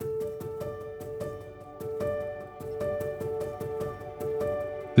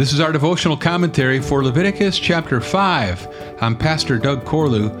This is our devotional commentary for Leviticus chapter 5. I'm Pastor Doug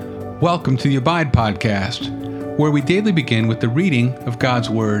Corlew. Welcome to the Abide Podcast, where we daily begin with the reading of God's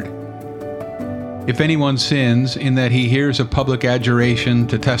Word. If anyone sins in that he hears a public adjuration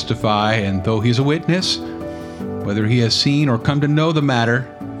to testify, and though he is a witness, whether he has seen or come to know the matter,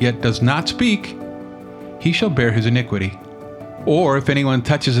 yet does not speak, he shall bear his iniquity. Or if anyone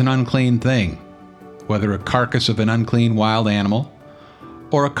touches an unclean thing, whether a carcass of an unclean wild animal,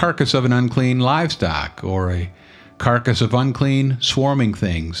 or a carcass of an unclean livestock, or a carcass of unclean swarming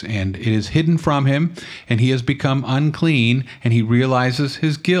things, and it is hidden from him, and he has become unclean, and he realizes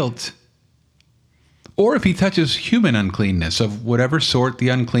his guilt. Or if he touches human uncleanness, of whatever sort the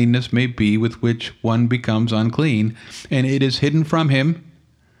uncleanness may be with which one becomes unclean, and it is hidden from him,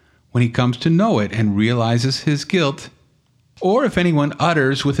 when he comes to know it and realizes his guilt. Or if anyone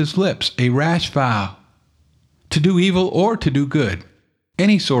utters with his lips a rash vow, to do evil or to do good,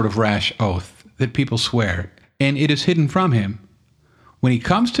 any sort of rash oath that people swear, and it is hidden from him, when he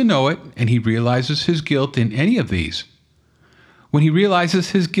comes to know it and he realizes his guilt in any of these, when he realizes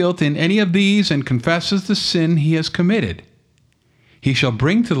his guilt in any of these and confesses the sin he has committed, he shall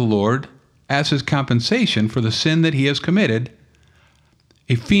bring to the Lord, as his compensation for the sin that he has committed,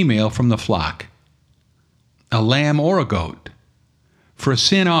 a female from the flock, a lamb or a goat, for a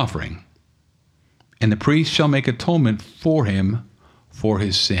sin offering, and the priest shall make atonement for him for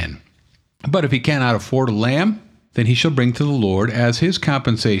his sin. But if he cannot afford a lamb, then he shall bring to the Lord, as his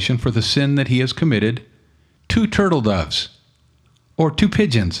compensation for the sin that he has committed, 2 turtle doves, or 2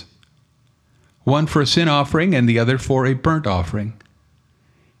 pigeons, one for a sin offering and the other for a burnt offering.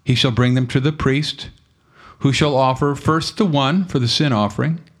 He shall bring them to the priest, who shall offer first the one for the sin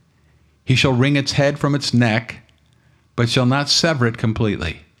offering. He shall wring its head from its neck, but shall not sever it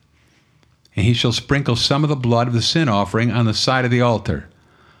completely. And he shall sprinkle some of the blood of the sin offering on the side of the altar,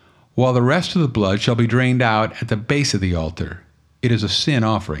 while the rest of the blood shall be drained out at the base of the altar. It is a sin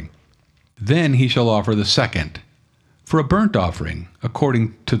offering. Then he shall offer the second, for a burnt offering,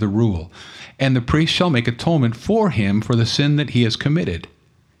 according to the rule. And the priest shall make atonement for him for the sin that he has committed,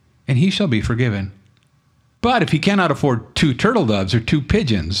 and he shall be forgiven. But if he cannot afford 2 turtle doves or 2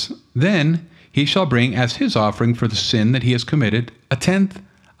 pigeons, then he shall bring as his offering for the sin that he has committed 1/10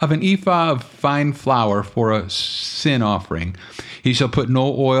 of an ephah of fine flour for a sin offering. He shall put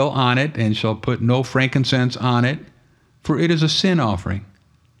no oil on it, and shall put no frankincense on it, for it is a sin offering.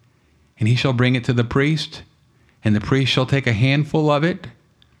 And he shall bring it to the priest, and the priest shall take a handful of it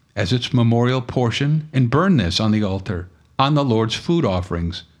as its memorial portion, and burn this on the altar, on the Lord's food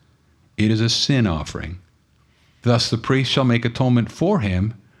offerings. It is a sin offering. Thus the priest shall make atonement for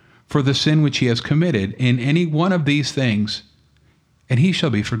him for the sin which he has committed in any one of these things, and he shall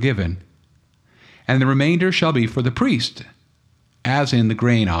be forgiven. And the remainder shall be for the priest, as in the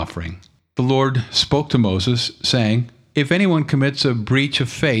grain offering. The Lord spoke to Moses, saying, If anyone commits a breach of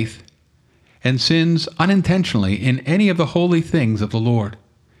faith and sins unintentionally in any of the holy things of the Lord,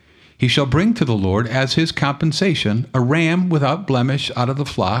 he shall bring to the Lord as his compensation a ram without blemish out of the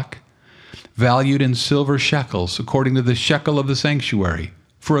flock, valued in silver shekels, according to the shekel of the sanctuary,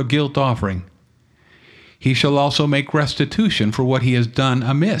 for a guilt offering. He shall also make restitution for what he has done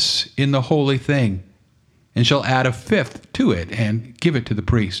amiss in the holy thing, and shall add 1/5 to it, and give it to the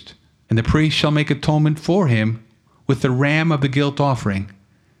priest. And the priest shall make atonement for him with the ram of the guilt offering,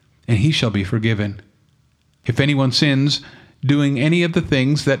 and he shall be forgiven. If anyone sins, doing any of the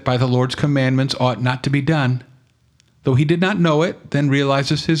things that by the Lord's commandments ought not to be done, though he did not know it, then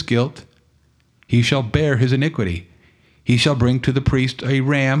realizes his guilt, he shall bear his iniquity. He shall bring to the priest a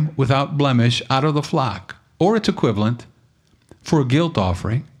ram without blemish out of the flock, or its equivalent, for a guilt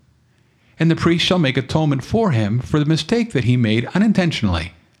offering, and the priest shall make atonement for him for the mistake that he made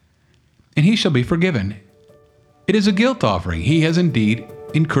unintentionally, and he shall be forgiven. It is a guilt offering. He has indeed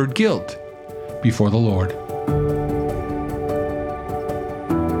incurred guilt before the Lord.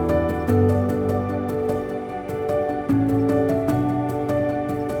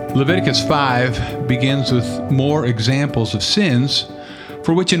 Leviticus 5 begins with more examples of sins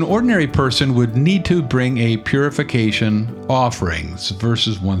for which an ordinary person would need to bring a purification offering,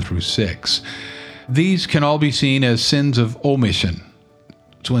 verses 1 through 6. These can all be seen as sins of omission.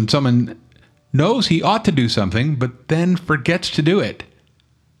 It's when someone knows he ought to do something, but then forgets to do it.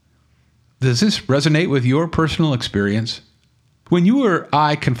 Does this resonate with your personal experience? When you or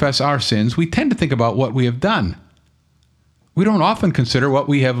I confess our sins, we tend to think about what we have done. We don't often consider what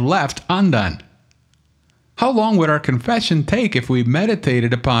we have left undone. How long would our confession take if we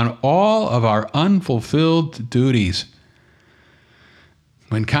meditated upon all of our unfulfilled duties?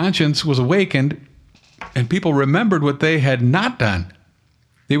 When conscience was awakened and people remembered what they had not done,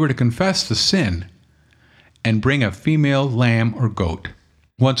 they were to confess the sin and bring a female lamb or goat.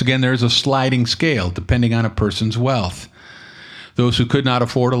 Once again, there is a sliding scale depending on a person's wealth. Those who could not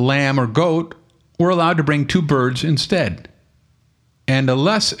afford a lamb or goat were allowed to bring 2 birds instead. And a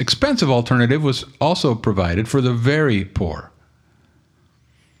less expensive alternative was also provided for the very poor.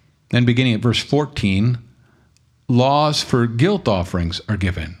 Then beginning at verse 14, laws for guilt offerings are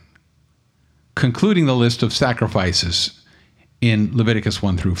given, concluding the list of sacrifices in Leviticus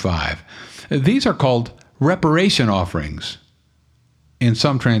 1 through 5. These are called reparation offerings in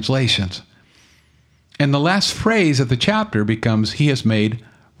some translations. And the last phrase of the chapter becomes, he has made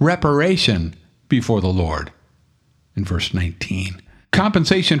reparation before the Lord, in verse 19.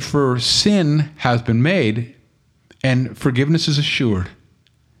 Compensation for sin has been made, and forgiveness is assured,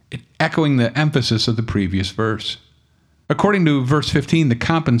 echoing the emphasis of the previous verse. According to verse 15, the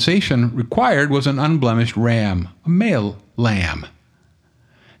compensation required was an unblemished ram, a male lamb.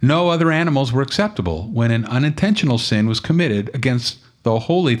 No other animals were acceptable when an unintentional sin was committed against the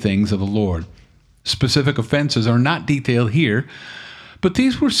holy things of the Lord. Specific offenses are not detailed here, but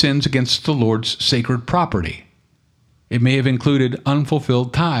these were sins against the Lord's sacred property. It may have included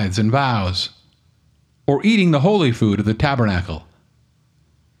unfulfilled tithes and vows, or eating the holy food of the tabernacle.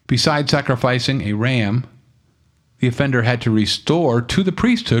 Besides sacrificing a ram, the offender had to restore to the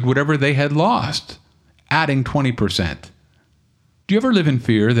priesthood whatever they had lost, adding 20%. Do you ever live in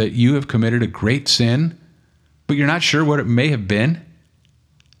fear that you have committed a great sin, but you're not sure what it may have been?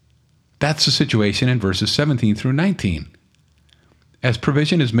 That's the situation in verses 17 through 19. As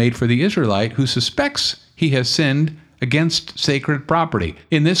provision is made for the Israelite who suspects he has sinned against sacred property.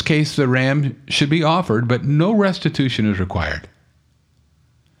 In this case, the ram should be offered, but no restitution is required.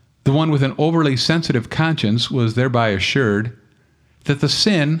 The one with an overly sensitive conscience was thereby assured that the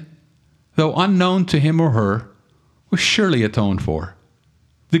sin, though unknown to him or her, was surely atoned for.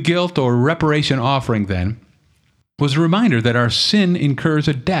 The guilt or reparation offering, then, was a reminder that our sin incurs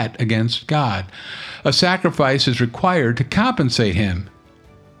a debt against God. A sacrifice is required to compensate him.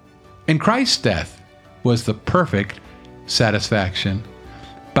 And Christ's death was the perfect satisfaction.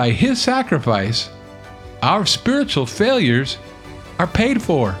 By his sacrifice, our spiritual failures are paid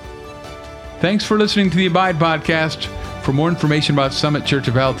for. Thanks for listening to the Abide Podcast. For more information about Summit Church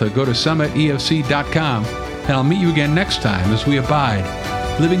of Alta, go to summitefc.com, and I'll meet you again next time as we abide,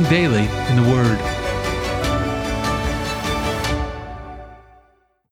 living daily in the Word.